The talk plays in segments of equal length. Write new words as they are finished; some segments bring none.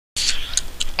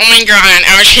Oh my god,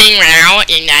 I was hitting WoW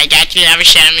and I got to level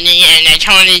 70 and I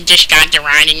totally just got the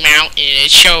riding mount and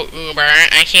it's so uber.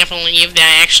 I can't believe that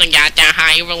I actually got that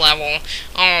high of a level.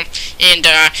 And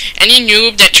any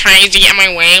noob that tries to get in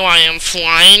my way while I'm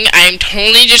flying, I'm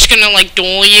totally just gonna like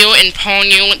duel you and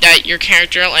pawn you that your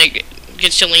character like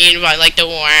gets deleted by like the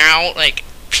WoW like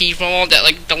people that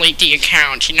like delete the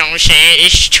account, you know what I'm saying?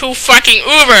 It's too fucking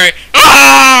uber!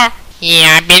 Ah!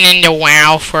 Yeah, I've been into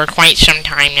WoW for quite some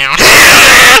time now.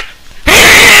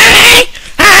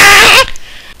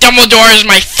 Dumbledore is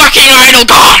my fucking idol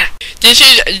god! This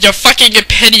is the fucking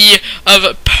epitome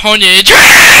of pwnage.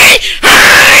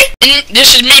 And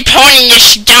this is me pawning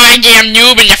this goddamn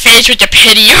noob in the face with the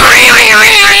pity.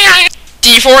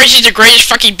 D4 is the greatest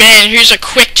fucking band. Here's a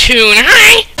quick tune.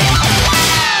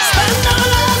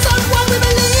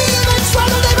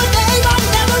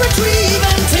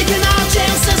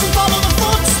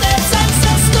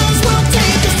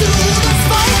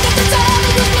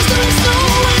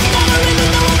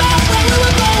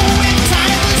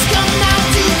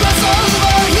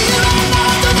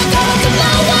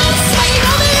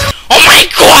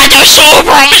 I'm so over,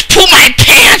 I almost pooped my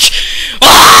pants!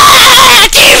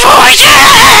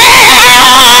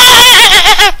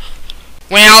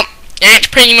 Well, that's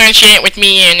pretty much it with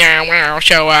me and WoW,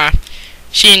 so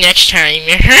see you next time.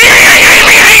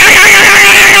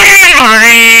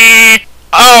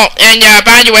 Oh, and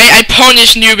by the way, I pawned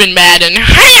this noob in Madden.